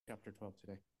chapter 12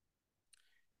 today.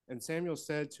 And Samuel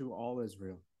said to all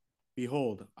Israel,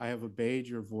 "Behold, I have obeyed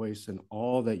your voice and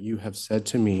all that you have said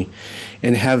to me,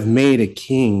 and have made a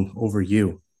king over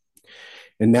you.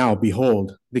 And now,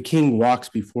 behold, the king walks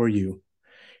before you,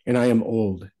 and I am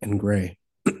old and gray.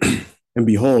 And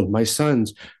behold, my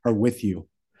sons are with you.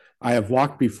 I have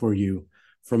walked before you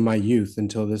from my youth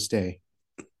until this day.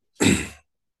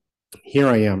 Here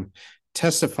I am.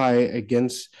 Testify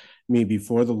against me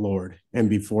before the Lord and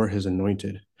before his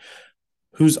anointed.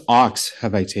 Whose ox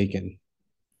have I taken?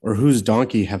 Or whose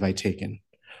donkey have I taken?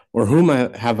 Or whom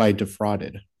have I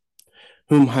defrauded?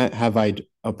 Whom have I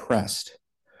oppressed?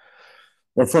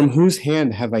 Or from whose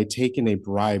hand have I taken a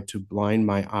bribe to blind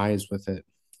my eyes with it?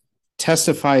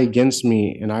 Testify against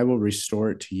me, and I will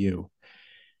restore it to you."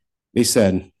 They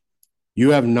said,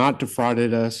 "You have not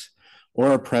defrauded us,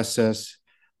 or oppressed us,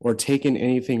 or taken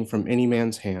anything from any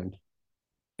man's hand."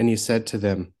 And he said to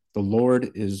them, "The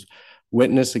Lord is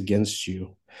witness against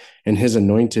you, and his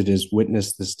anointed is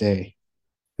witness this day,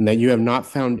 and that you have not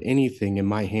found anything in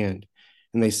my hand."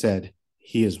 And they said,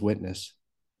 "He is witness."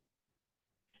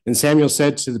 And Samuel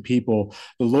said to the people,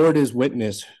 "The Lord is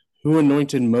witness, who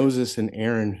anointed Moses and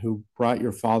Aaron, who brought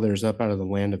your fathers up out of the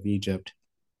land of Egypt.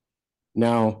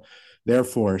 Now,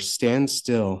 therefore, stand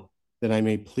still, that I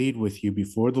may plead with you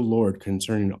before the Lord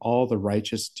concerning all the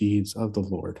righteous deeds of the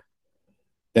Lord,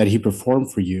 that he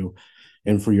performed for you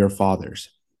and for your fathers.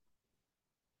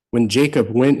 When Jacob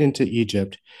went into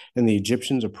Egypt and the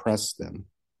Egyptians oppressed them,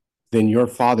 then your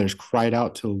fathers cried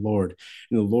out to the Lord,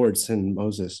 and the Lord sent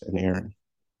Moses and Aaron,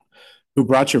 who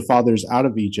brought your fathers out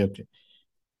of Egypt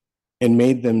and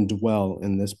made them dwell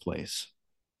in this place.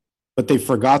 But they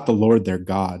forgot the Lord their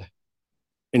God,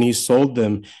 and he sold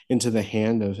them into the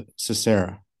hand of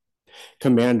Sisera,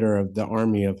 commander of the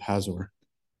army of Hazor,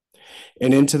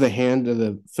 and into the hand of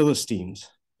the Philistines,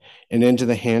 and into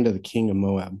the hand of the king of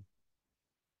Moab.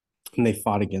 And they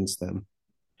fought against them.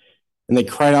 And they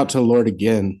cried out to the Lord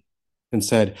again and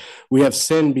said, "We have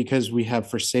sinned because we have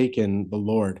forsaken the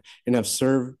Lord and have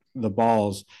served the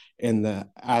Baals and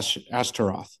the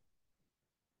Ashtaroth.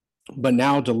 But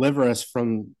now deliver us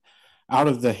from out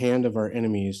of the hand of our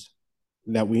enemies,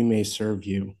 that we may serve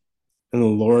you." And the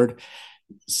Lord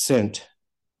sent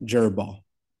Jerubbaal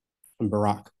and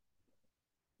Barak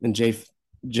and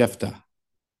Jephthah.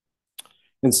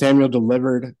 And Samuel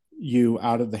delivered you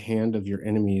out of the hand of your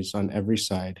enemies on every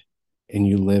side, and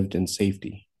you lived in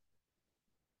safety.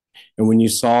 And when you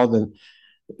saw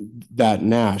that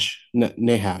Nahash,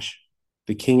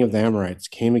 the king of the Amorites,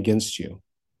 came against you,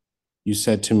 you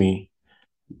said to me,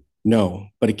 "No,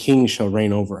 but a king shall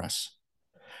reign over us,"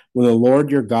 when the Lord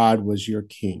your God was your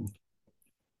king.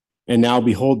 And now,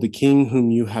 behold, the king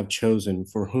whom you have chosen,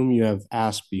 for whom you have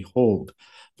asked, behold,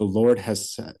 the Lord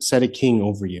has set a king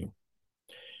over you.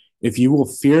 If you will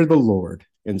fear the Lord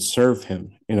and serve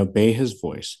him and obey his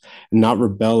voice, and not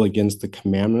rebel against the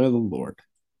commandment of the Lord,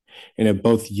 and if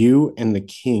both you and the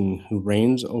king who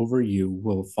reigns over you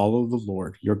will follow the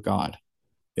Lord your God,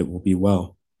 it will be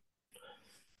well.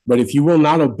 But if you will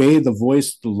not obey the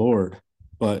voice of the Lord,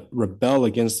 but rebel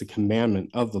against the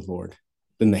commandment of the Lord,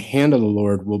 then the hand of the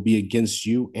Lord will be against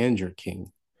you and your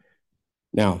king.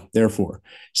 Now, therefore,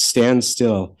 stand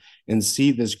still and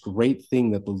see this great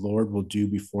thing that the Lord will do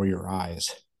before your eyes.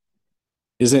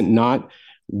 Is it not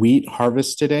wheat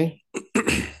harvest today?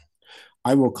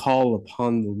 I will call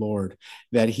upon the Lord,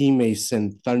 that he may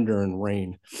send thunder and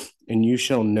rain, and you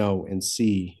shall know and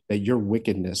see that your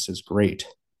wickedness is great,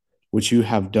 which you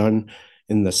have done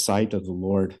in the sight of the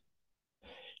Lord,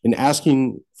 in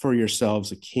asking for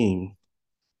yourselves a king.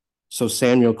 So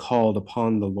Samuel called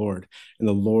upon the Lord, and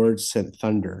the Lord sent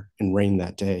thunder and rain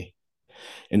that day.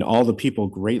 And all the people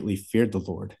greatly feared the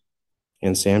Lord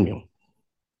and Samuel.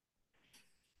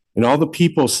 And all the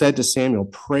people said to Samuel,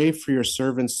 "Pray for your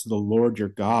servants to the Lord your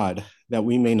God, that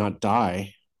we may not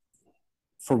die.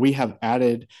 For we have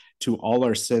added to all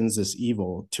our sins this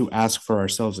evil, to ask for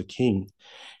ourselves a king."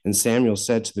 And Samuel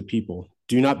said to the people,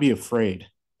 "Do not be afraid.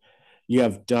 You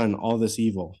have done all this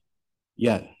evil.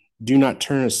 Yet do not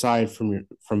turn aside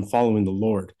from following the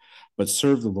Lord, but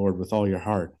serve the Lord with all your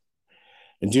heart.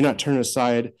 And do not turn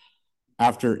aside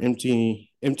after empty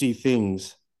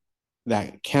things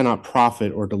that cannot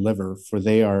profit or deliver, for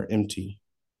they are empty.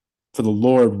 For the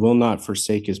Lord will not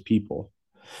forsake his people,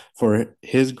 for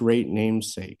his great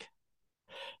name's sake,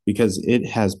 because it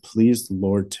has pleased the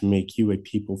Lord to make you a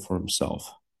people for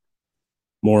himself.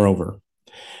 Moreover,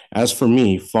 as for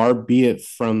me, far be it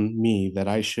from me that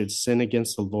I should sin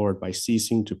against the Lord by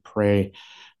ceasing to pray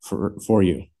for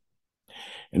you.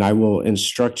 And I will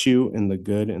instruct you in the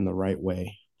good and the right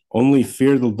way. Only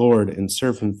fear the Lord and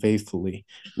serve him faithfully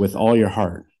with all your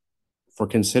heart, for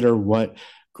consider what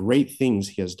great things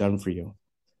he has done for you.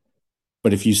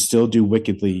 But if you still do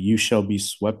wickedly, you shall be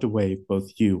swept away,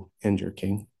 both you and your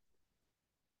king.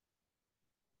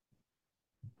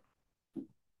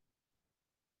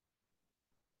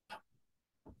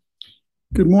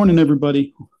 Good morning,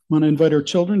 everybody. I want to invite our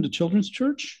children to Children's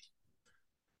Church,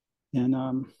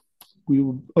 and we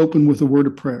will open with a word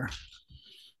of prayer.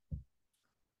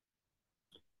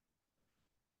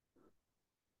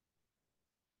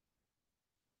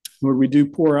 Lord, we do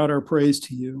pour out our praise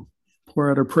to you, pour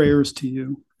out our prayers to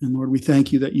you. And Lord, we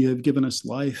thank you that you have given us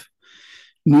life,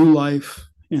 new life,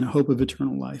 and a hope of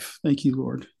eternal life. Thank you,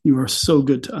 Lord. You are so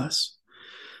good to us.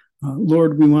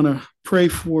 Lord, we want to pray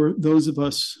for those of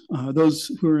us,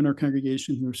 those who are in our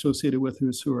congregation who are associated with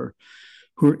us, who are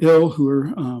ill, who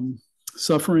are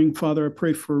suffering. Father, I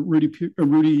pray for Rudy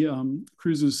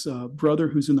Cruz's brother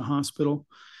who's in the hospital.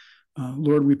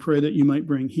 Lord, we pray that you might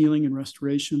bring healing and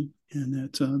restoration, and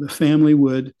that the family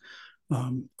would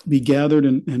be gathered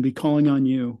and be calling on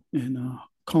you and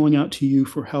calling out to you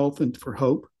for health and for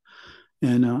hope.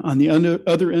 And on the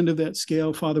other end of that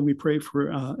scale, Father, we pray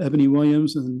for Ebony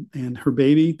Williams and her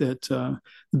baby, that the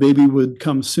baby would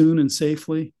come soon and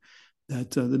safely,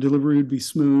 that the delivery would be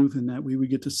smooth, and that we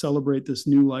would get to celebrate this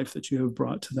new life that you have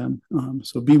brought to them.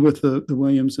 So be with the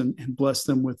Williams and bless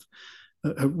them with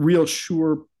a real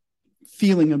sure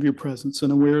feeling of your presence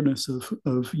and awareness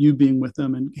of you being with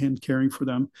them and caring for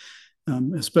them.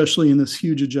 Especially in this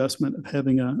huge adjustment of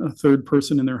having a third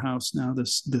person in their house now,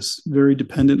 this very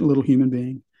dependent little human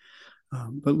being.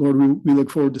 But Lord, we look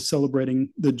forward to celebrating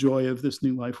the joy of this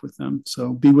new life with them.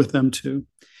 So be with them too.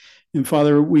 And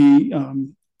Father, we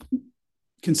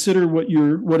consider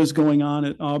what is going on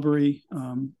at Aubrey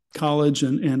College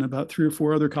and about 3 or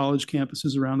 4 other college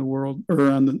campuses around the world, or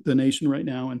around the nation right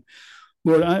now. And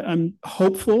Lord, I'm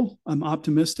hopeful, I'm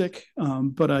optimistic,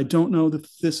 but I don't know that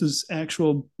this is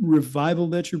actual revival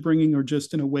that you're bringing, or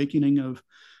just an awakening of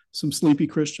some sleepy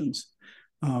Christians.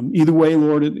 Either way,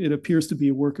 Lord, it appears to be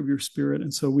a work of your Spirit.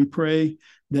 And so we pray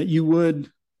that you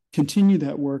would continue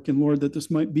that work, and Lord, that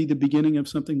this might be the beginning of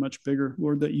something much bigger.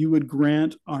 Lord, that you would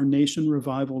grant our nation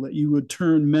revival, that you would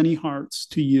turn many hearts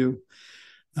to you.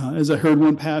 As I heard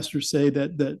one pastor say,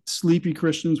 that sleepy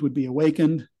Christians would be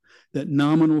awakened, that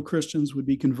nominal Christians would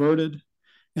be converted,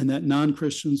 and that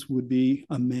non-Christians would be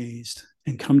amazed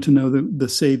and come to know the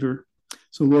Savior.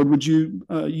 So Lord, would you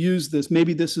use this?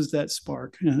 Maybe this is that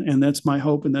spark, and that's my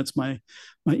hope, and that's my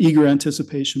eager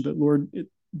anticipation. But Lord,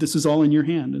 this is all in your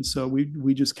hand, and so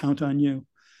we just count on you.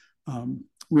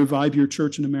 Revive your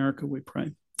church in America, we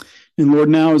pray. And Lord,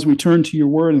 now as we turn to your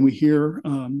word and we hear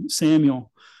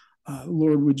Samuel,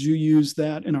 Lord, would you use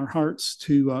that in our hearts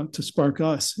to spark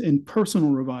us in personal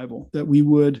revival, that we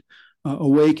would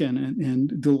awaken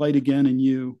and delight again in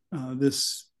you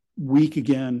this week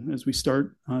again as we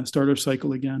start our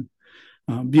cycle again.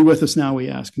 Be with us now, we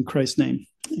ask, in Christ's name.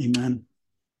 Amen.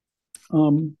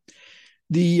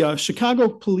 The Chicago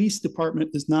Police Department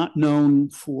is not known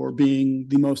for being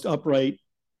the most upright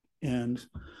and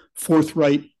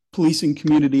forthright policing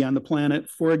community on the planet.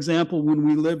 For example, when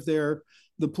we lived there,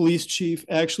 the police chief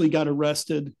actually got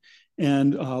arrested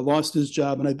and lost his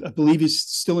job. And I believe he's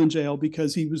still in jail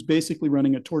because he was basically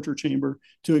running a torture chamber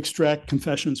to extract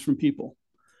confessions from people.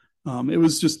 It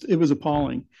was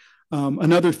appalling.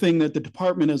 Another thing that the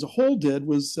department as a whole did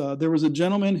was there was a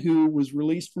gentleman who was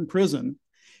released from prison,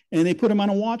 and they put him on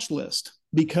a watch list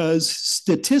because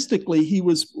statistically he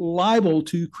was liable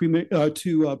to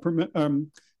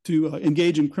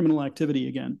engage in criminal activity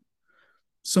again.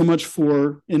 So much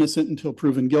for innocent until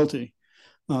proven guilty.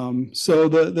 So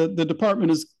the department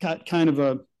has got kind of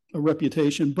a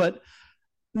reputation, but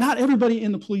not everybody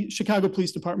in the Chicago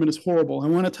Police Department is horrible. I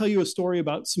want to tell you a story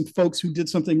about some folks who did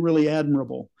something really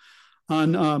admirable.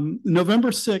 On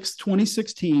November 6,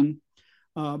 2016,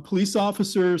 police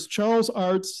officers Charles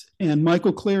Arts and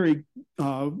Michael Clary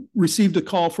received a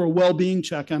call for a well-being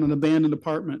check on an abandoned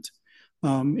apartment.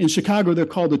 In Chicago, they're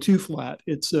called a two-flat.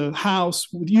 It's a house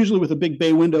usually with a big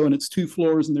bay window, and it's 2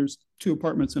 floors, and there's 2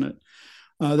 apartments in it.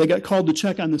 They got called to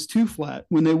check on this two-flat.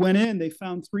 When they went in, they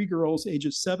found 3 girls,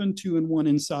 ages 7, 2, and 1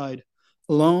 inside,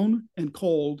 alone and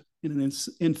cold in an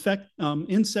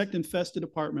insect-infested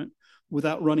apartment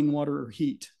without running water or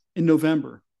heat in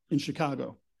November in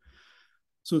Chicago.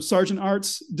 So Sergeant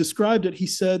Arts described it. He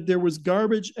said there was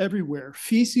garbage everywhere,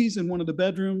 feces in one of the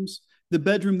bedrooms. The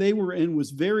bedroom they were in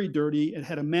was very dirty. It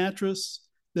had a mattress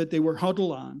that they were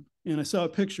huddled on. And I saw a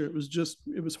picture. It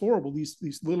was horrible.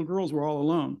 These little girls were all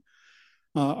alone.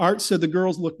 Art said the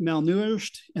girls looked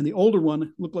malnourished, and the older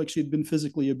one looked like she had been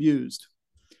physically abused.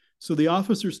 So the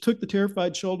officers took the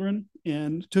terrified children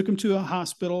and took them to a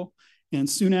hospital, and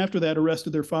soon after that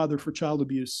arrested their father for child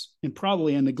abuse and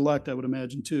probably and neglect, I would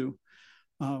imagine, too.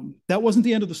 That wasn't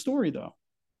the end of the story, though.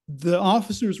 The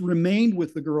officers remained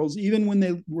with the girls even when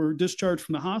they were discharged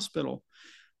from the hospital.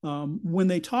 When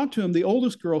they talked to him, the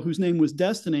oldest girl, whose name was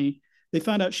Destiny, they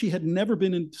found out she had never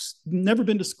been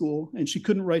to school and she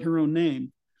couldn't write her own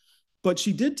name. But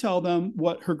she did tell them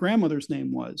what her grandmother's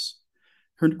name was.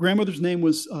 Her grandmother's name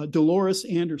was Dolores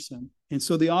Anderson. And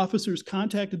so the officers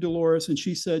contacted Dolores, and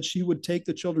she said she would take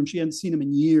the children. She hadn't seen them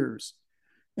in years.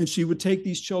 And she would take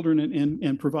these children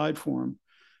and provide for them.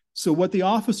 So what the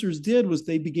officers did was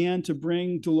they began to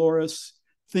bring Dolores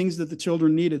things that the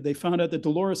children needed. They found out that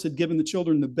Dolores had given the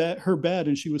children her bed,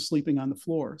 and she was sleeping on the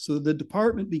floor. So the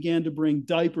department began to bring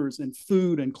diapers and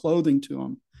food and clothing to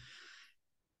them.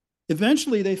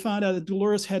 Eventually, they found out that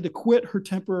Dolores had to quit her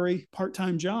temporary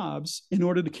part-time jobs in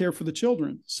order to care for the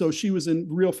children. So she was in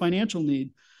real financial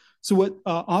need. So what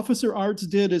Officer Arts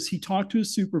did is he talked to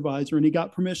his supervisor, and he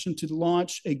got permission to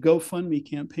launch a GoFundMe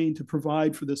campaign to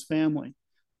provide for this family.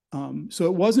 So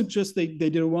it wasn't just they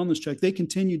did a wellness check. They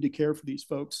continued to care for these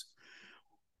folks.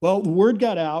 Well, the word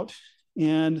got out,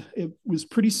 and it was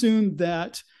pretty soon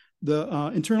that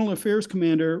the Internal Affairs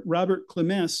Commander, Robert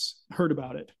Clements, heard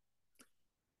about it.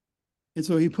 And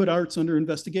so he put Arts under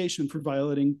investigation for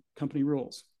violating company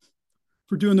rules,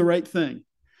 for doing the right thing.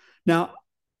 Now,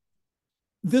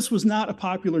 this was not a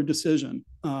popular decision.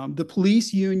 The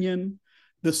police union,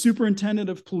 the superintendent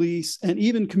of police, and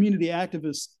even community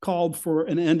activists called for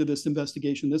an end to this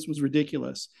investigation. This was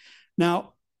ridiculous.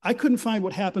 Now, I couldn't find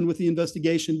what happened with the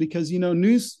investigation because,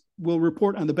 news will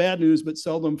report on the bad news, but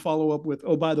seldom follow up with,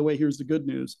 oh, by the way, here's the good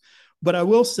news. But I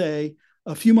will say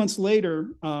a few months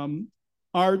later,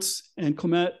 Arts and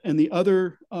Clement and the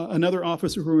another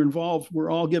officer who were involved were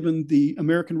all given the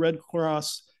American Red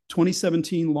Cross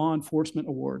 2017 Law Enforcement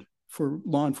Award for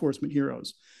law enforcement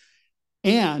heroes.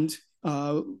 And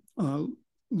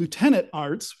Lieutenant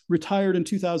Arts retired in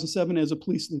 2007 as a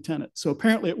police lieutenant. So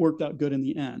apparently it worked out good in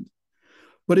the end.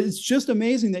 But it's just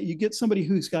amazing that you get somebody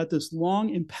who's got this long,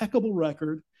 impeccable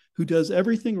record, who does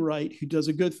everything right, who does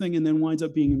a good thing, and then winds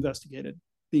up being investigated,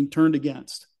 being turned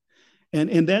against.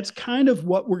 And that's kind of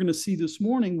what we're going to see this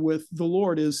morning with the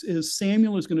Lord is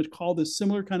Samuel is going to call this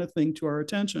similar kind of thing to our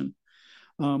attention.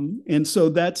 And so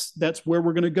that's where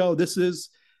we're going to go. This is,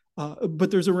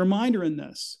 but there's a reminder in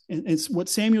this. And it's what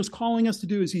Samuel's calling us to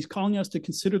do is he's calling us to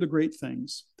consider the great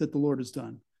things that the Lord has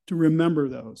done, to remember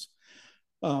those.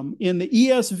 In the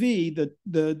ESV,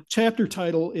 the chapter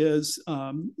title is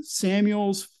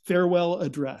Samuel's Farewell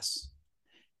Address.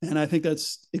 And I think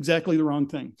that's exactly the wrong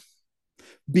thing.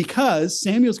 Because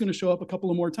Samuel's going to show up a couple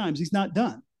of more times. He's not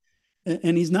done.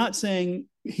 And he's not saying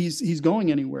he's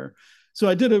going anywhere. So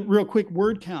I did a real quick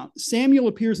word count. Samuel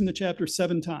appears in the chapter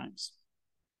 7 times.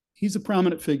 He's a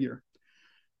prominent figure.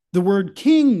 The word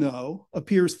king, though,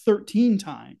 appears 13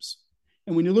 times.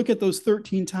 And when you look at those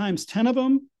 13 times, 10 of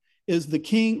them is the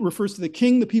king, refers to the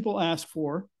king the people ask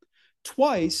for.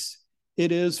 Twice,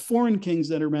 it is foreign kings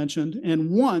that are mentioned.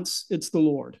 And once, it's the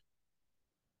Lord.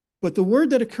 But the word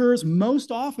that occurs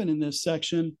most often in this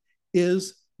section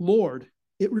is Lord.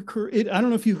 I don't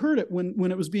know if you heard it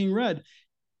when it was being read.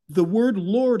 The word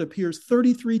Lord appears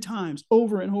 33 times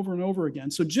over and over and over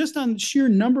again. So just on sheer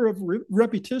number of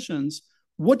repetitions,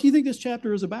 what do you think this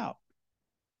chapter is about?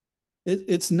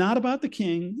 It's not about the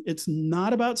king. It's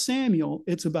not about Samuel.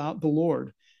 It's about the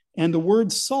Lord. And the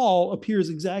word Saul appears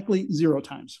exactly 0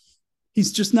 times.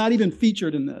 He's just not even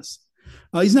featured in this.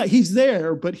 He's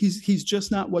there, but he's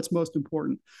just not what's most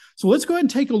important. So let's go ahead and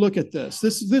take a look at this.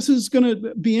 This is going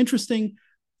to be interesting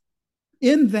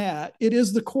in that it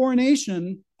is the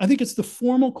coronation. I think it's the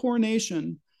formal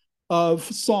coronation of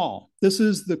Saul. This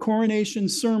is the coronation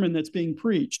sermon that's being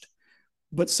preached.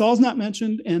 But Saul's not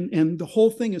mentioned, and the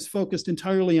whole thing is focused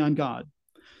entirely on God.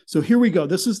 So here we go.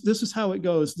 This is how it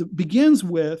goes. It begins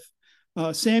with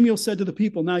Samuel said to the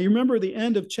people. Now, you remember the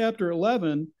end of chapter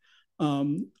 11,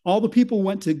 all the people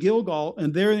went to Gilgal,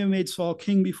 and there they made Saul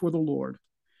king before the Lord.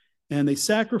 And they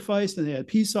sacrificed, and they had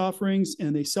peace offerings,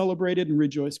 and they celebrated and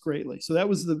rejoiced greatly. So that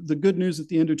was the good news at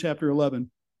the end of chapter 11.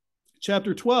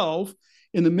 Chapter 12,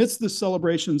 in the midst of the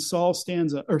celebration, Samuel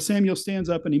stands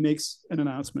up, and he makes an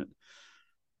announcement.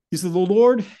 He said, the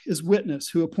Lord is witness,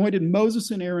 who appointed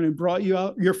Moses and Aaron and brought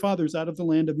your fathers out of the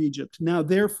land of Egypt. Now,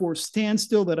 therefore, stand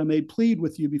still that I may plead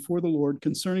with you before the Lord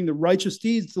concerning the righteous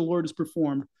deeds the Lord has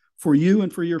performed for you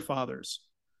and for your fathers.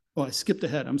 Oh, I skipped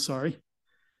ahead. I'm sorry.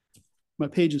 My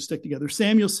pages stick together.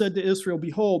 Samuel said to Israel,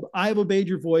 behold, I have obeyed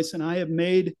your voice, and I have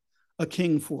made a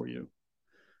king for you.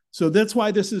 So that's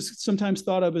why this is sometimes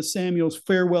thought of as Samuel's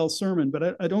farewell sermon.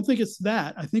 But I don't think it's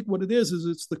that. I think what it is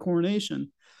it's the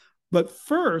coronation. But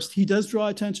first, he does draw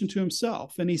attention to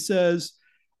himself. And he says,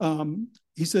 now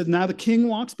the king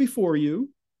walks before you,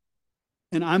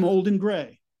 and I'm old and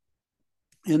gray.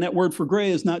 And that word for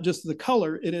gray is not just the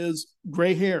color, it is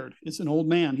gray haired. It's an old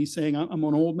man. He's saying, I'm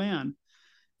an old man.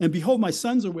 And behold, my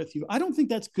sons are with you. I don't think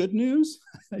that's good news.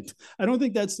 I don't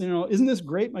think that's, isn't this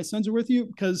great? My sons are with you.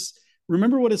 Because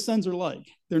remember what his sons are like.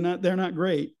 They're not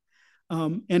great.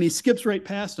 And he skips right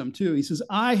past them too. He says,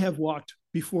 I have walked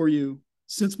before you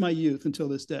since my youth until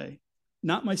this day.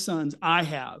 Not my sons, I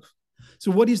have.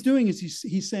 So what he's doing is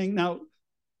he's saying, now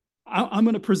I'm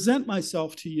going to present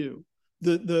myself to you.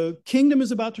 The kingdom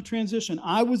is about to transition.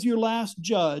 I was your last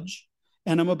judge,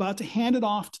 and I'm about to hand it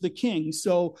off to the king.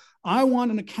 So I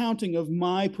want an accounting of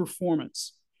my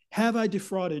performance. Have I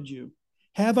defrauded you?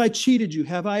 Have I cheated you?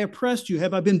 Have I oppressed you?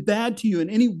 Have I been bad to you in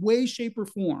any way, shape, or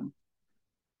form?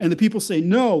 And the people say,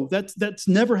 no, that's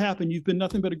never happened. You've been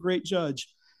nothing but a great judge.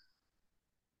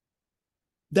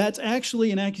 That's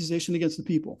actually an accusation against the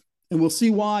people. And we'll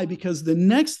see why, because the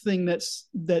next thing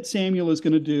that Samuel is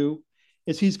going to do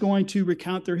is he's going to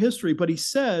recount their history. But he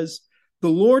says, the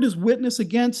Lord is witness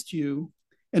against you,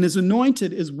 and his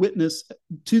anointed is witness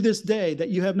to this day that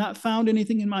you have not found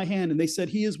anything in my hand. And they said,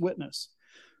 he is witness.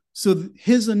 So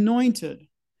his anointed,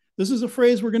 this is a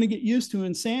phrase we're going to get used to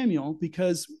in Samuel,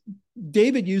 because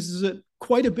David uses it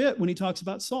quite a bit when he talks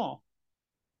about Saul.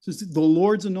 So it's the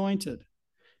Lord's anointed.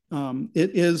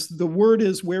 The word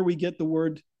is where we get the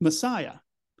word Messiah.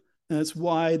 And that's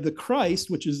why the Christ,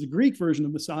 which is the Greek version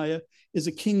of Messiah, is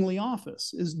a kingly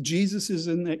office. Jesus is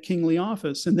in that kingly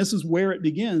office. And this is where it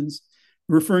begins,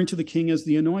 referring to the king as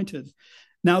the anointed.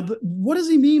 Now, what does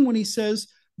he mean when he says,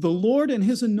 the Lord and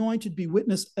his anointed be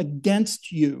witness against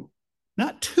you?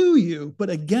 Not to you, but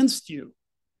against you.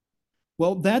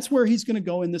 Well, that's where he's going to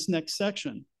go in this next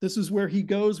section. This is where he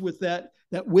goes with that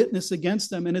witness against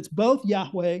them. And it's both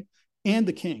Yahweh and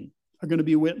the king are going to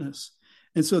be a witness.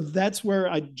 And so that's where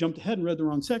I jumped ahead and read the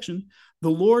wrong section. The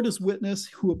Lord is witness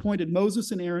who appointed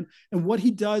Moses and Aaron. And what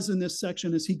he does in this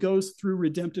section is he goes through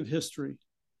redemptive history.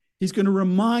 He's going to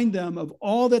remind them of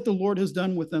all that the Lord has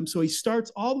done with them. So he starts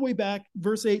all the way back.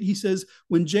 Verse 8, he says,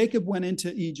 when Jacob went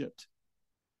into Egypt.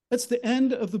 That's the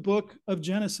end of the book of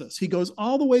Genesis. He goes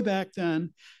all the way back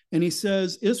then, and he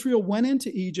says, Israel went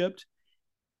into Egypt,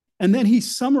 and then he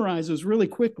summarizes really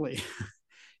quickly.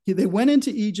 They went into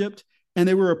Egypt, and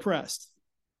they were oppressed,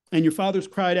 and your fathers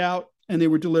cried out, and they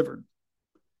were delivered.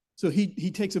 So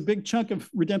he takes a big chunk of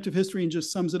redemptive history and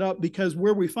just sums it up, because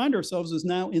where we find ourselves is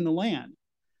now in the land.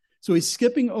 So he's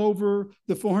skipping over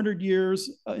the 400 years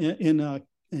in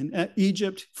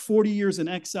Egypt, 40 years in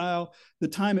exile, the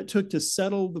time it took to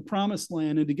settle the promised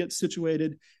land and to get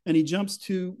situated. And he jumps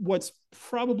to what's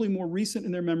probably more recent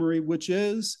in their memory, which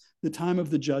is the time of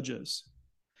the judges.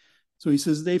 So he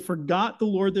says, they forgot the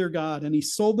Lord their God, and he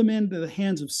sold them into the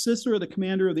hands of Sisera, the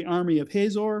commander of the army of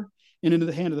Hazor, and into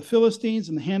the hand of the Philistines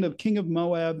and the hand of king of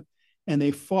Moab, and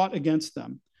they fought against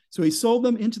them. So he sold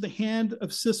them into the hand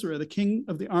of Sisera, the king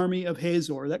of the army of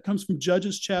Hazor. That comes from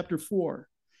Judges chapter 4.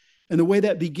 And the way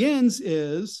that begins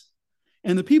is,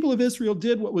 and the people of Israel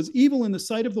did what was evil in the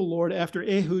sight of the Lord after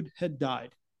Ehud had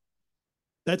died.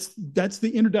 That's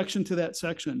the introduction to that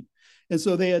section. And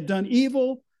so they had done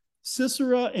evil.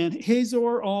 Sisera and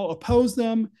Hazor all oppose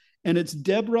them, and it's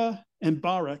Deborah and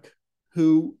Barak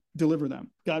who deliver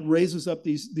them. God raises up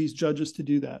these judges to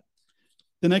do that.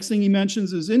 The next thing he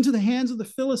mentions is into the hands of the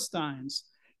Philistines.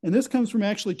 And this comes from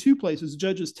actually two places,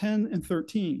 Judges 10 and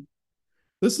 13.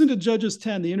 Listen to Judges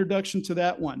 10, the introduction to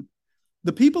that one.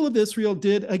 The people of Israel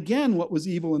did again what was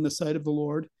evil in the sight of the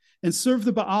Lord, and served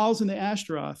the Baals and the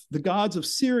Ashtaroth, the gods of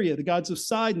Syria, the gods of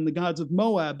Sidon, the gods of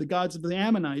Moab, the gods of the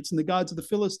Ammonites, and the gods of the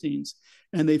Philistines.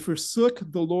 And they forsook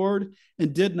the Lord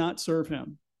and did not serve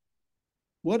him.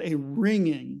 What a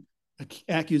ringing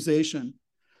accusation.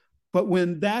 But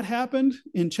when that happened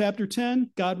in chapter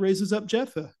 10, God raises up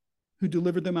Jephthah, who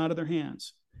delivered them out of their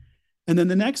hands. And then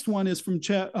the next one is from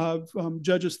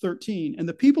Judges 13. And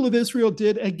the people of Israel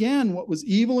did again what was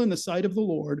evil in the sight of the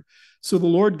Lord. So the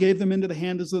Lord gave them into the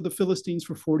hands of the Philistines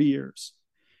for 40 years.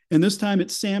 And this time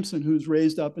it's Samson who's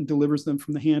raised up and delivers them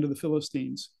from the hand of the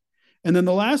Philistines. And then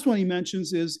the last one he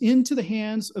mentions is into the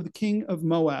hands of the king of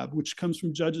Moab, which comes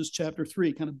from Judges chapter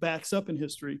 3, kind of backs up in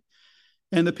history.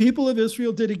 And the people of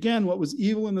Israel did again what was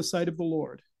evil in the sight of the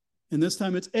Lord. And this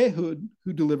time it's Ehud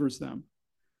who delivers them.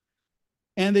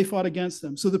 And they fought against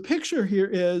them. So the picture here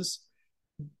is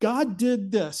God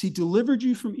did this. He delivered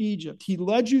you from Egypt. He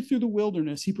led you through the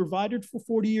wilderness. He provided for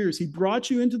 40 years. He brought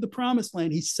you into the promised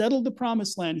land. He settled the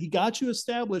promised land. He got you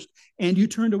established, and you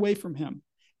turned away from him.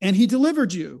 And he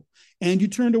delivered you, and you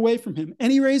turned away from him.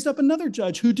 And he raised up another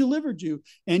judge who delivered you,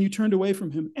 and you turned away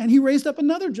from him. And he raised up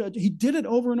another judge. He did it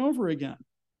over and over again.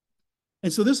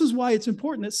 And so this is why it's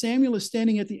important that Samuel is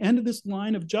standing at the end of this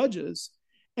line of judges,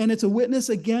 and it's a witness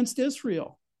against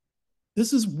Israel.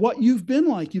 This is what you've been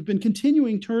like. You've been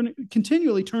continually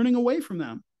turning away from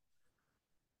them.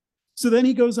 So then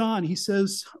he goes on. He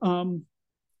says, and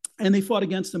they fought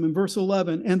against them in verse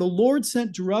 11. And the Lord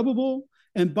sent Zerubbabel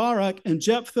and Barak and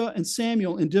Jephthah and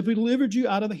Samuel and delivered you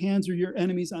out of the hands of your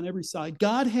enemies on every side.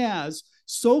 God has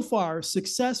so far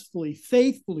successfully,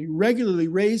 faithfully, regularly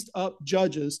raised up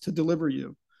judges to deliver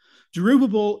you.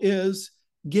 Zerubbabel is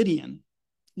Gideon.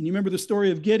 And you remember the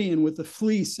story of Gideon with the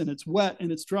fleece, and it's wet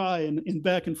and it's dry and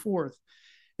back and forth.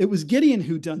 It was Gideon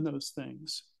who done those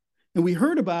things. And we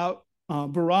heard about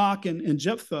Barak and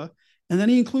Jephthah, and then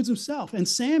he includes himself and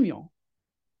Samuel.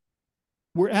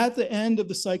 We're at the end of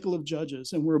the cycle of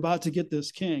judges, and we're about to get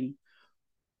this king.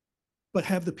 But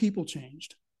have the people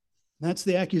changed? That's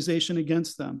the accusation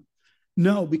against them.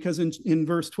 No, because in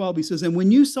verse 12, he says, and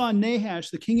when you saw Nahash,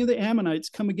 the king of the Ammonites,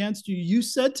 come against you, you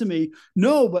said to me,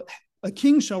 no, but a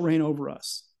king shall reign over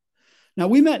us. Now,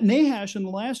 we met Nahash in the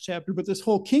last chapter, but this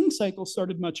whole king cycle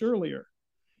started much earlier.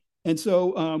 And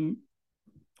so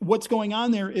what's going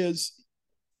on there is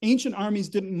ancient armies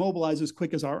didn't mobilize as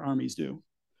quick as our armies do.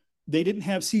 They didn't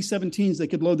have C-17s that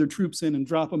could load their troops in and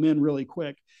drop them in really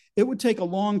quick. It would take a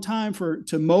long time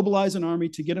to mobilize an army,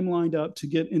 to get them lined up, to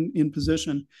get in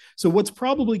position. So what's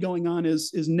probably going on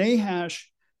is Nahash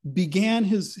began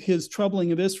his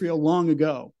troubling of Israel long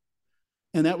ago.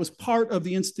 And that was part of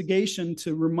the instigation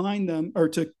to remind them, or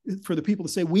for the people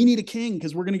to say, we need a king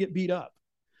because we're going to get beat up.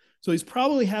 So he's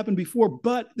probably happened before,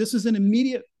 but this is in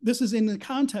the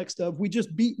context of, we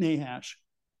just beat Nahash.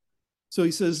 So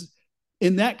he says,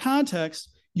 in that context,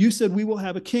 you said we will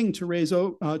have a king to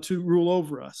rule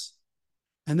over us.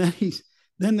 And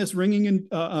then this ringing in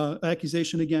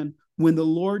accusation again, when the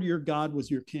Lord your God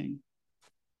was your king.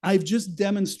 I've just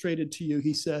demonstrated to you,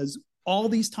 he says, all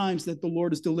these times that the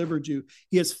Lord has delivered you.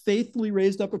 He has faithfully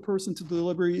raised up a person to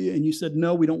deliver you, and you said,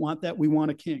 no, we don't want that. We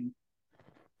want a king.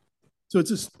 So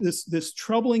it's this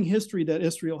troubling history that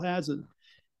Israel has. And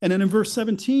then in verse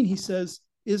 17, he says,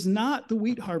 is not the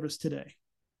wheat harvest today?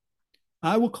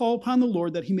 I will call upon the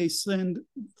Lord that he may send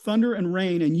thunder and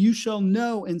rain, and you shall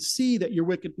know and see that your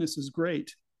wickedness is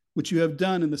great, which you have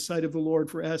done in the sight of the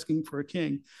Lord for asking for a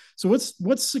king. So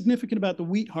what's significant about the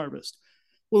wheat harvest?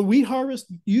 Well, wheat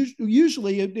harvest,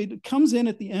 usually it comes in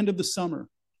at the end of the summer.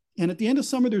 And at the end of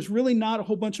summer, there's really not a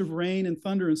whole bunch of rain and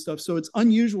thunder and stuff. So it's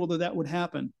unusual that would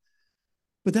happen.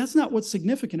 But that's not what's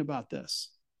significant about this,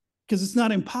 because it's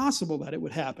not impossible that it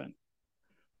would happen.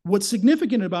 What's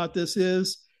significant about this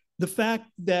is the fact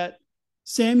that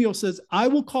Samuel says, I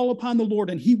will call upon the Lord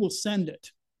and he will send it.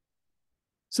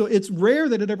 So it's rare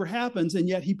that it ever happens. And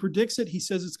yet he predicts it. He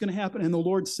says it's going to happen. And the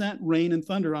Lord sent rain and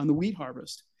thunder on the wheat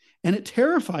harvest. And it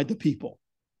terrified the people.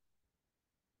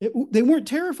 They weren't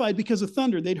terrified because of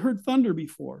thunder. They'd heard thunder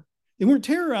before. They weren't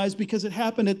terrorized because it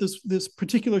happened at this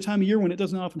particular time of year when it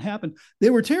doesn't often happen. They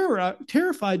were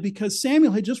terrified because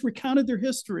Samuel had just recounted their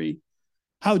history,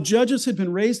 how judges had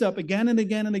been raised up again and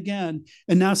again and again.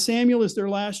 And now Samuel is their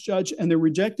last judge, and they're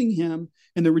rejecting him,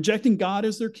 and they're rejecting God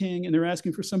as their king, and they're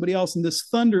asking for somebody else. And this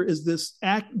thunder is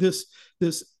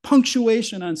this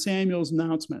punctuation on Samuel's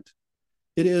announcement.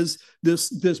 It is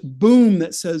this boom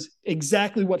that says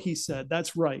exactly what he said.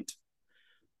 That's right.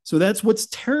 So that's what's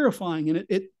terrifying. And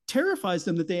it terrifies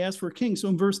them that they asked for a king. So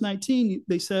in verse 19,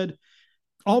 they said,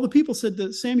 all the people said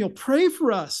to Samuel, pray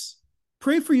for us.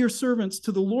 Pray for your servants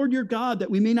to the Lord your God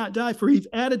that we may not die, for he's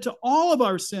added to all of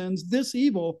our sins this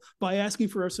evil by asking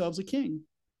for ourselves a king.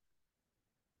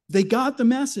 They got the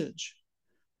message.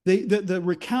 The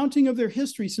recounting of their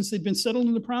history since they'd been settled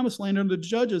in the promised land under the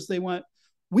judges, they went,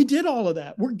 we did all of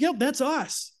that. We're guilty. That's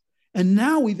us. And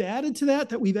now we've added to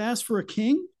that we've asked for a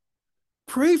king.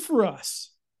 Pray for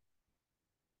us.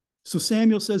 So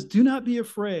Samuel says, do not be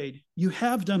afraid. You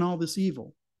have done all this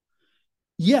evil.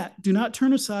 Yet do not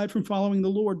turn aside from following the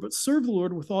Lord, but serve the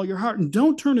Lord with all your heart. And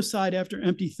don't turn aside after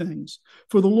empty things.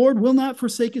 For the Lord will not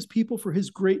forsake his people for his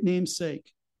great name's sake.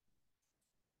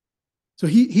 So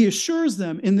he assures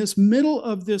them in this middle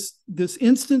of this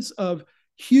instance of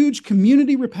huge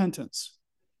community repentance.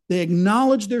 They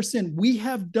acknowledge their sin. We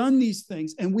have done these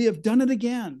things, and we have done it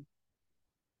again.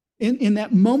 In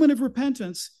that moment of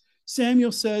repentance,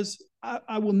 Samuel says,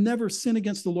 I will never sin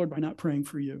against the Lord by not praying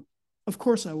for you. Of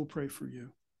course I will pray for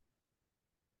you.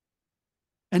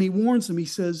 And he warns them. He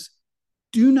says,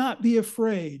 do not be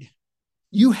afraid.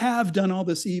 You have done all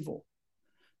this evil.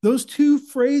 Those two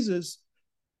phrases,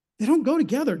 they don't go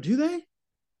together, do they?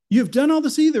 You've done all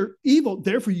this evil,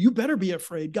 therefore you better be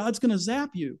afraid. God's going to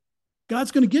zap you.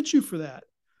 God's going to get you for that.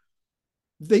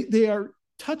 They are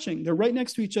touching. They're right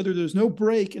next to each other. There's no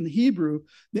break in the Hebrew.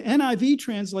 The NIV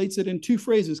translates it in two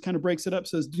phrases, kind of breaks it up,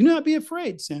 says, do not be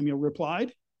afraid, Samuel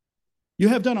replied. You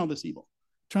have done all this evil.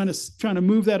 Trying to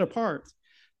move that apart.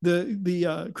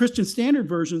 The Christian Standard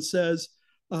Version says,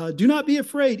 do not be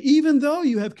afraid, even though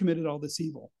you have committed all this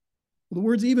evil. Well, the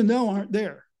words even though aren't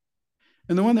there.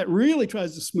 And the one that really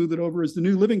tries to smooth it over is the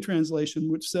New Living Translation,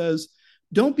 which says,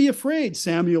 don't be afraid,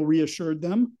 Samuel reassured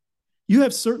them. You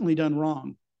have certainly done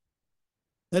wrong.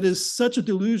 That is such a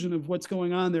delusion of what's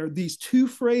going on there. These two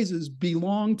phrases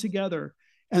belong together,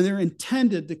 and they're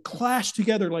intended to clash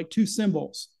together like two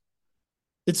cymbals.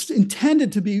 It's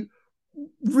intended to be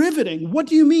riveting. What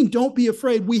do you mean, don't be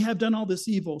afraid? We have done all this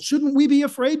evil. Shouldn't we be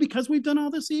afraid because we've done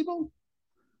all this evil?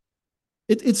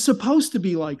 It's supposed to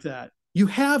be like that. You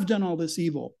have done all this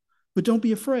evil, but don't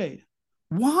be afraid.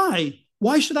 Why?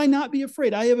 Why should I not be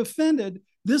afraid? I have offended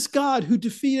this God who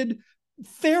defeated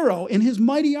Pharaoh and his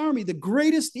mighty army, the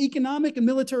greatest economic and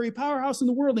military powerhouse in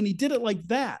the world, and he did it like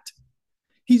that.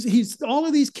 He's all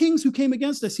of these kings who came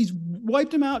against us, he's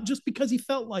wiped them out just because he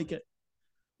felt like it.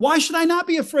 Why should I not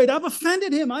be afraid? I've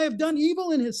offended him. I have done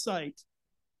evil in his sight.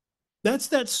 That's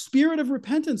that spirit of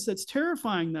repentance that's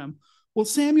terrifying them. Well,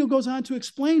 Samuel goes on to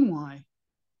explain why.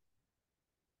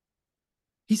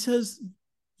 He says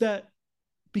that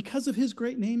because of his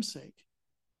great namesake,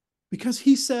 because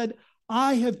he said,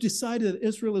 I have decided that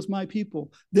Israel is my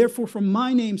people. Therefore, for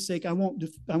my name's sake, I won't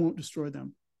destroy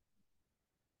them.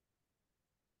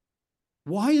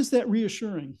 Why is that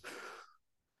reassuring?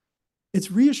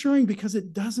 It's reassuring because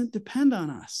it doesn't depend on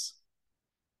us.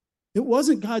 It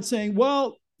wasn't God saying,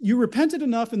 well, you repented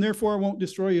enough and therefore I won't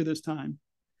destroy you this time.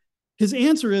 His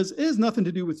answer is, it has nothing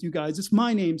to do with you guys. It's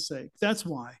my name's sake. That's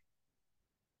why.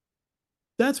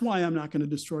 That's why I'm not going to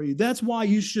destroy you. That's why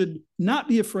you should not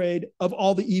be afraid of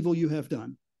all the evil you have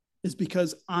done. It's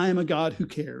because I am a God who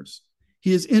cares.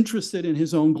 He is interested in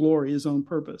his own glory, his own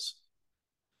purpose.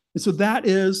 And so that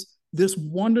is this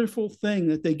wonderful thing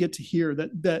that they get to hear,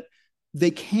 that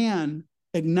they can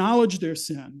acknowledge their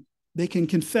sin. They can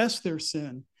confess their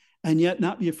sin and yet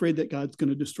not be afraid that God's going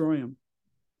to destroy them.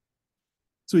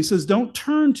 So he says, don't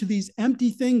turn to these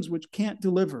empty things which can't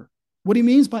deliver. What he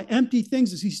means by empty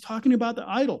things is he's talking about the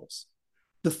idols,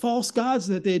 the false gods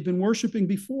that they had been worshiping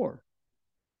before.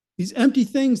 These empty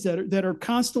things that are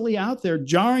constantly out there,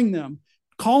 jarring them,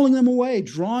 calling them away,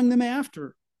 drawing them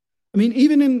after. I mean,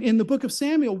 even in the book of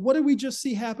Samuel, what did we just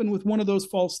see happen with one of those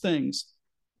false things?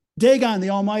 Dagon,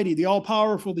 the Almighty, the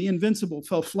all-powerful, the invincible,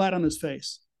 fell flat on his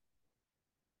face.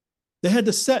 They had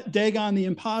to set Dagon, the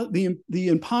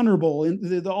imponderable,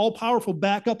 the all-powerful,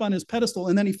 back up on his pedestal,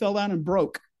 and then he fell down and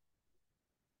broke.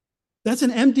 That's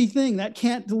an empty thing. That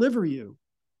can't deliver you.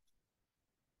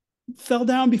 Fell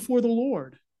down before the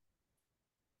Lord.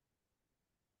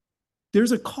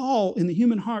 There's a call in the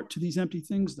human heart to these empty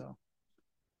things, though.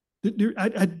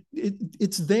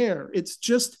 It's there. It's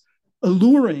just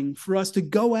alluring for us to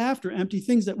go after empty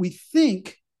things that we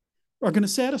think are going to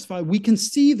satisfy. We can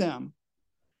see them.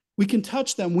 We can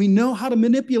touch them. We know how to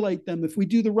manipulate them. If we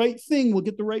do the right thing, we'll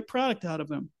get the right product out of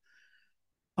them.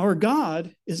 Our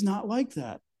God is not like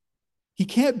that. He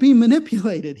can't be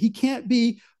manipulated. He can't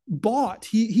be bought.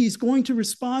 He's going to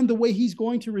respond the way he's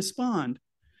going to respond.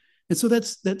 And so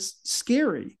that's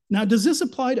scary. Now, does this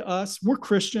apply to us? We're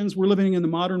Christians. We're living in the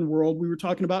modern world. We were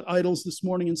talking about idols this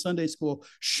morning in Sunday school.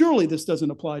 Surely this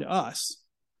doesn't apply to us.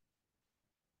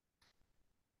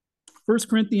 1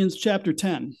 Corinthians chapter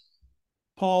 10.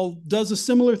 Paul does a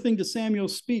similar thing to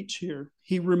Samuel's speech here.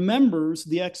 He remembers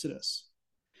the Exodus.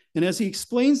 And as he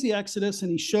explains the Exodus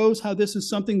and he shows how this is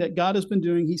something that God has been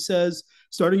doing, he says,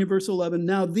 starting in verse 11,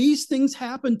 now these things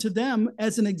happened to them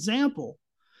as an example,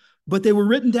 but they were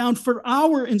written down for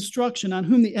our instruction, on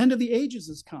whom the end of the ages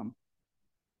has come.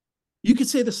 You could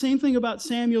say the same thing about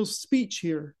Samuel's speech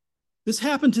here. This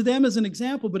happened to them as an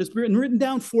example, but it's written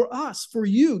down for us, for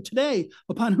you today,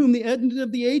 upon whom the end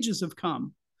of the ages have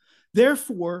come.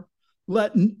 Therefore,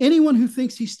 let anyone who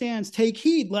thinks he stands take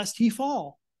heed lest he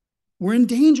fall. We're in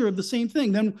danger of the same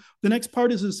thing. Then the next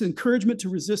part is this encouragement to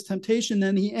resist temptation.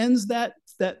 Then he ends that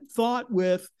thought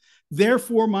with,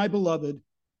 therefore, my beloved,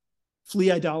 flee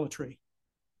idolatry.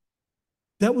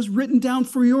 That was written down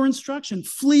for your instruction.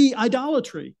 Flee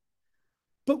idolatry.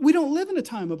 But we don't live in a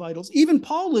time of idols. Even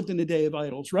Paul lived in a day of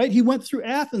idols, right? He went through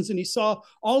Athens and he saw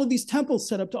all of these temples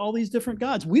set up to all these different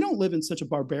gods. We don't live in such a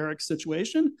barbaric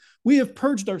situation. We have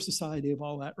purged our society of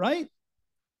all that, right?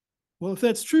 Well, if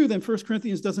that's true, then 1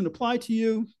 Corinthians doesn't apply to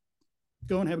you.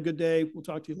 Go and have a good day. We'll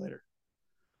talk to you later.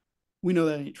 We know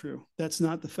that ain't true. That's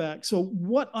not the fact. So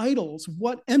what idols,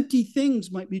 what empty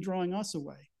things might be drawing us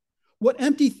away? What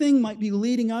empty thing might be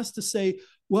leading us to say,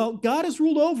 well, God has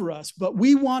ruled over us, but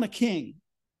we want a king?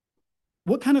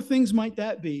 What kind of things might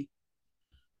that be?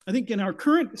 I think in our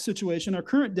current situation, our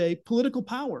current day, political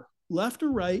power, left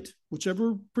or right,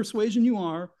 whichever persuasion you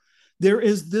are, there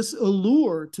is this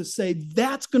allure to say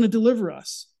that's going to deliver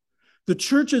us. The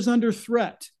church is under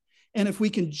threat. And if we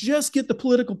can just get the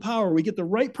political power, we get the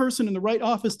right person in the right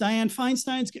office. Dianne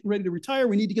Feinstein's getting ready to retire.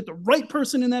 We need to get the right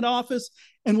person in that office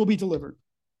and we'll be delivered.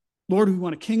 Lord, we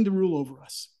want a king to rule over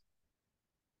us.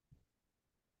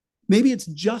 Maybe it's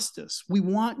justice. We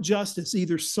want justice,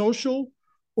 either social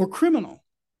or criminal.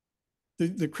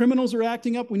 The criminals are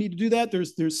acting up. We need to do that.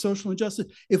 There's social injustice.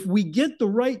 If we get the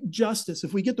right justice,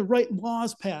 if we get the right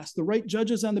laws passed, the right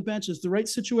judges on the benches, the right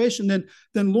situation, then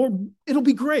Lord, it'll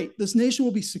be great. This nation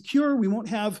will be secure. We won't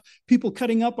have people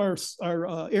cutting up our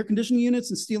air conditioning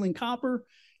units and stealing copper.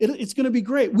 It's going to be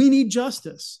great. We need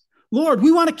justice. Lord,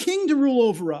 we want a king to rule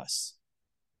over us.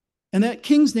 And that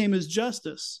king's name is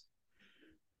justice.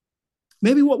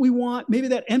 Maybe what we want, maybe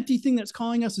that empty thing that's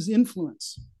calling us is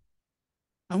influence.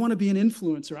 I want to be an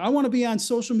influencer. I want to be on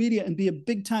social media and be a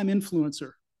big-time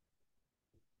influencer.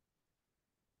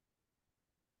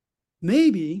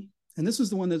 Maybe, and this is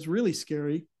the one that's really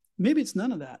scary, maybe it's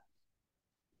none of that.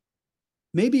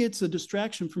 Maybe it's a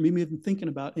distraction from me even thinking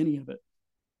about any of it.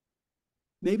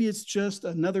 Maybe it's just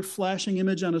another flashing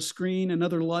image on a screen,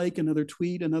 another like, another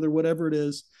tweet, another whatever it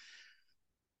is,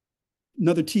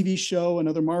 another TV show,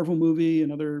 another Marvel movie,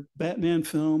 another Batman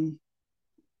film,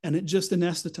 and it just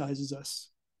anesthetizes us.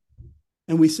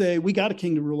 And we say, we got a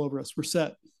king to rule over us. We're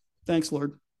set. Thanks,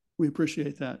 Lord. We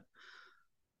appreciate that.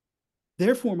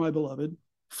 Therefore, my beloved,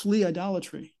 flee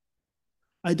idolatry.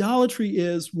 Idolatry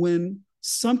is when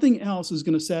something else is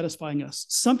going to satisfy us.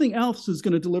 Something else is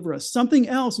going to deliver us. Something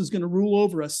else is going to rule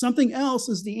over us. Something else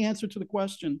is the answer to the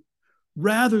question,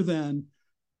 rather than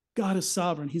God is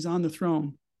sovereign. He's on the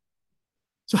throne.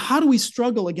 So how do we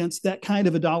struggle against that kind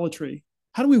of idolatry?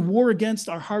 How do we war against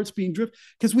our hearts being driven?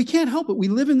 Because we can't help it. We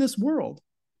live in this world,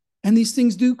 and these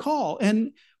things do call.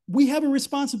 And we have a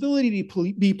responsibility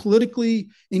to be politically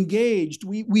engaged.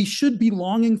 We should be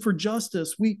longing for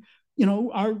justice.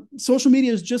 Our social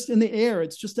media is just in the air.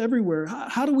 It's just everywhere.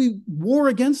 How do we war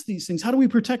against these things? How do we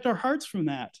protect our hearts from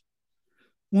that?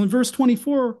 Well, in verse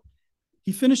 24,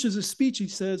 he finishes his speech. He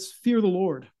says, fear the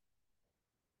Lord.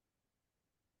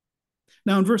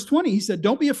 Now, in verse 20, he said,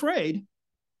 don't be afraid.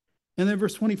 And then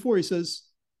verse 24, he says,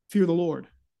 fear the Lord.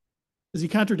 Is he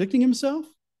contradicting himself?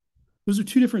 Those are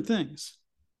two different things.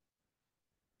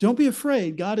 Don't be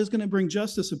afraid. God is going to bring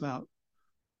justice about.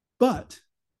 But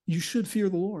you should fear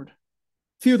the Lord.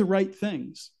 Fear the right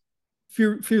things.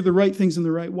 Fear the right things in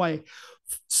the right way.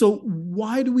 So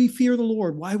why do we fear the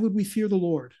Lord? Why would we fear the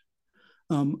Lord?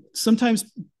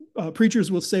 Sometimes preachers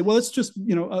will say, well, it's just,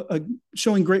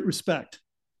 showing great respect.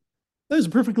 That is a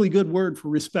perfectly good word for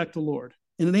respect the Lord.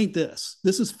 And it ain't this.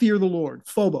 This is fear the Lord.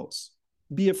 Phobos.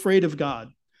 Be afraid of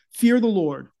God. Fear the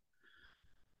Lord.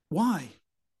 Why?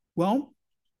 Well,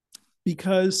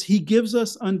 because he gives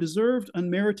us undeserved,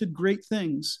 unmerited great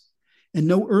things, and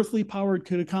no earthly power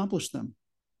could accomplish them.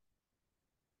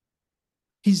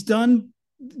 These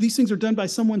things are done by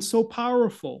someone so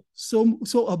powerful, so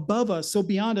above us, so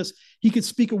beyond us, he could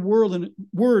speak a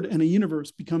word and a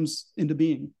universe comes into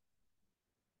being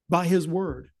by his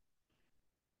word.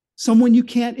 Someone you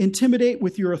can't intimidate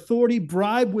with your authority,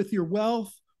 bribe with your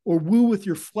wealth, or woo with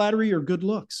your flattery or good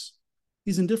looks.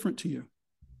 He's indifferent to you.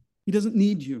 He doesn't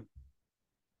need you.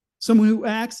 Someone who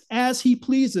acts as he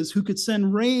pleases, who could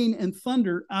send rain and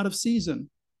thunder out of season.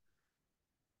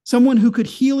 Someone who could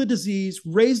heal a disease,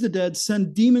 raise the dead,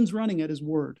 send demons running at his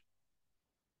word.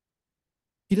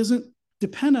 He doesn't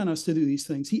depend on us to do these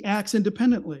things. He acts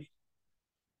independently.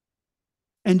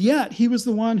 And yet, he was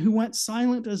the one who went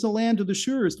silent as a lamb to the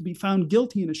shearers to be found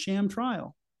guilty in a sham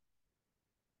trial.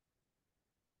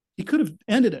 He could have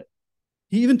ended it.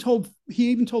 He even told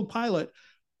Pilate,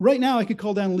 right now I could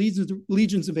call down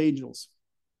legions of angels,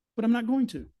 but I'm not going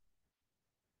to.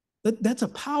 That's a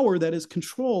power that is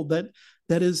controlled, that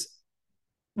is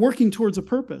working towards a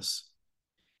purpose.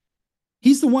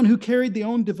 He's the one who carried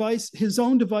his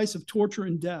own device of torture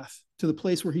and death to the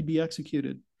place where he'd be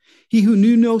executed. He who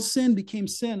knew no sin became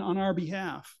sin on our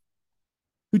behalf.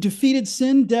 who defeated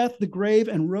sin, death, the grave,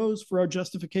 and rose for our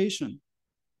justification.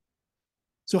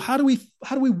 So how do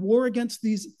we war against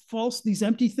these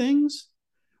empty things?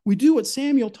 We do what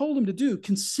Samuel told him to do.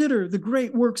 Consider the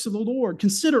great works of the Lord.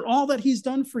 Consider all that he's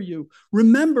done for you.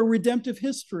 Remember redemptive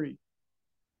history.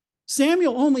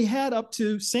 Samuel only had up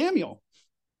to Samuel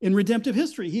in redemptive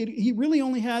history. He really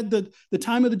only had the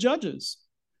time of the judges.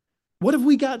 What have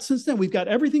we got since then? We've got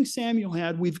everything Samuel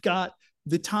had. We've got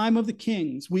the time of the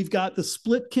kings. We've got the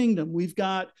split kingdom. We've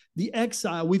got the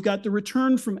exile. We've got the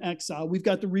return from exile. We've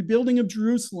got the rebuilding of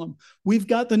Jerusalem. We've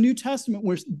got the New Testament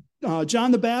where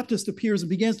John the Baptist appears and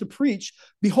begins to preach,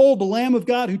 "Behold, the Lamb of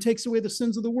God who takes away the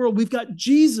sins of the world." We've got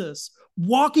Jesus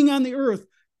walking on the earth,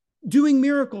 doing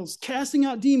miracles, casting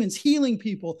out demons, healing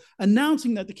people,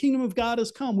 announcing that the kingdom of God has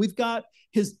come. We've got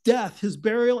his death, his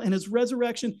burial, and his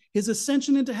resurrection, his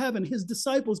ascension into heaven, his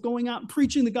disciples going out and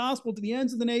preaching the gospel to the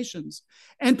ends of the nations,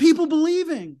 and people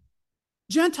believing,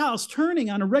 Gentiles turning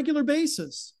on a regular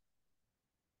basis.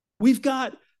 We've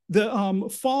got the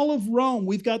fall of Rome.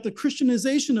 We've got the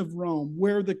Christianization of Rome,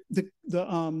 where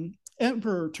the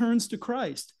emperor turns to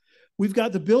Christ. We've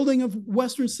got the building of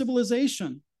Western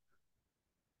civilization.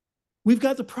 We've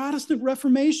got the Protestant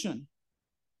Reformation.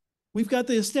 We've got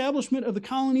the establishment of the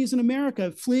colonies in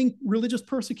America, fleeing religious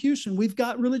persecution. We've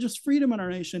got religious freedom in our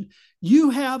nation. You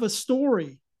have a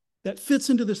story that fits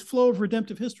into this flow of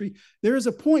redemptive history. There is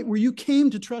a point where you came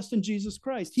to trust in Jesus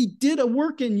Christ. He did a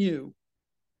work in you.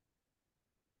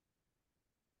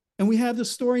 And we have the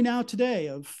story now today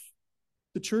of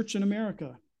the church in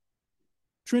America,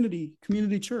 Trinity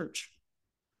Community Church.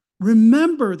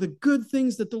 Remember the good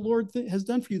things that the Lord has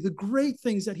done for you, the great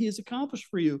things that he has accomplished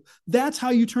for you. That's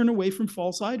how you turn away from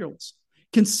false idols.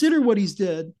 Consider what he's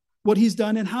done,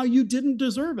 and how you didn't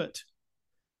deserve it.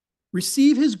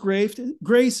 Receive his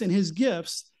grace and his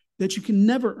gifts that you can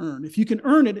never earn. If you can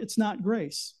earn it, it's not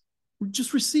grace.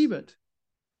 Just receive it.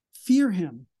 Fear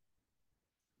him.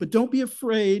 But don't be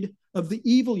afraid of the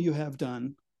evil you have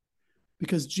done,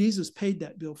 because Jesus paid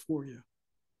that bill for you.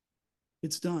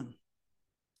 It's done.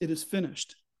 It is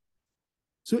finished.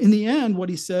 So in the end, what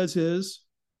he says is,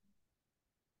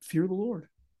 fear the Lord.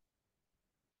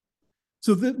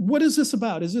 So what is this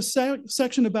about? Is this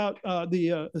section about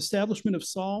the establishment of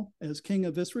Saul as king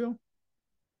of Israel?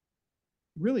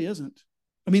 It really isn't.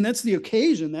 I mean, that's the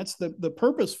occasion. That's the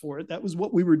purpose for it. That was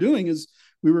what we were doing, is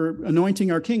we were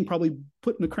anointing our king, probably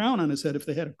putting a crown on his head if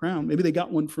they had a crown. Maybe they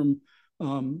got one from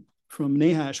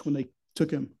Nahash when they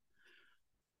took him.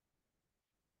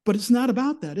 But it's not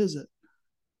about that, is it?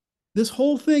 This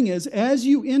whole thing is, as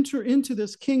you enter into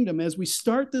this kingdom, as we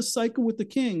start this cycle with the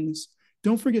kings,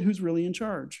 don't forget who's really in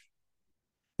charge.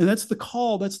 And that's the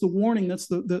call, that's the warning, that's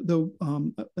the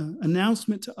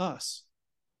announcement to us.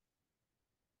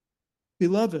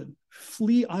 Beloved,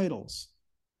 flee idols.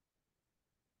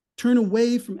 Turn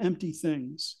away from empty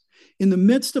things. In the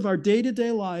midst of our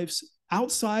day-to-day lives,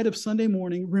 outside of Sunday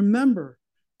morning, remember,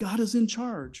 God is in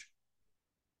charge.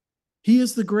 He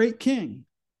is the great king.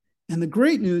 And the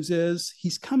great news is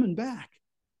he's coming back.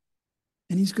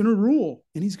 And he's going to rule,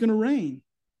 and he's going to reign.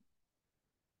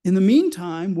 In the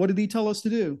meantime, what did he tell us to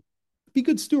do? Be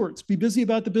good stewards. Be busy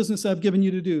about the business I've given you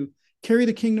to do. Carry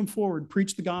the kingdom forward.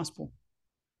 Preach the gospel.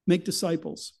 Make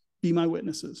disciples. Be my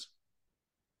witnesses.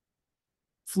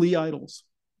 Flee idols.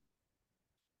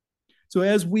 So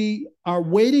as we are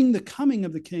waiting the coming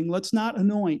of the king, let's not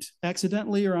anoint,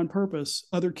 accidentally or on purpose,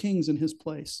 other kings in his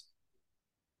place.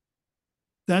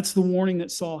 That's the warning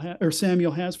that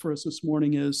Samuel has for us this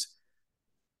morning, is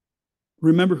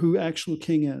remember who actual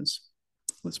king is.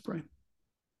 Let's pray.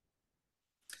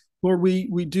 Lord,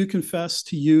 we do confess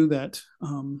to you that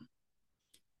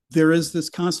there is this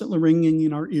constantly ringing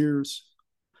in our ears.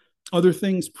 Other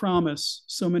things promise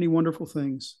so many wonderful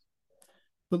things.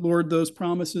 But Lord, those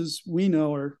promises we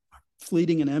know are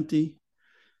fleeting and empty.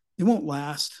 They won't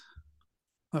last.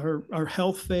 Our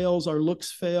health fails, our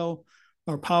looks fail,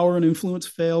 our power and influence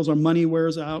fails, our money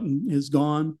wears out and is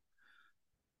gone.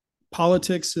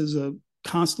 Politics is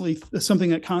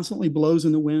something that constantly blows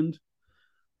in the wind.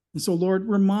 And so, Lord,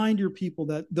 remind your people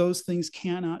that those things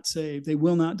cannot save. They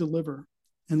will not deliver.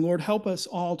 And Lord, help us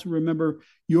all to remember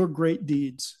your great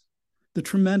deeds, the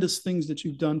tremendous things that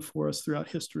you've done for us throughout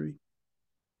history.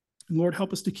 And Lord,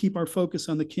 help us to keep our focus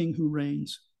on the King who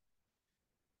reigns.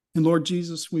 And Lord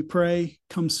Jesus, we pray,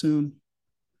 come soon.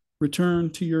 Return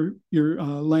to your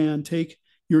land. Take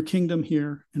your kingdom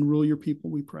here and rule your people,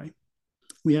 we pray.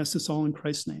 We ask this all in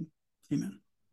Christ's name. Amen.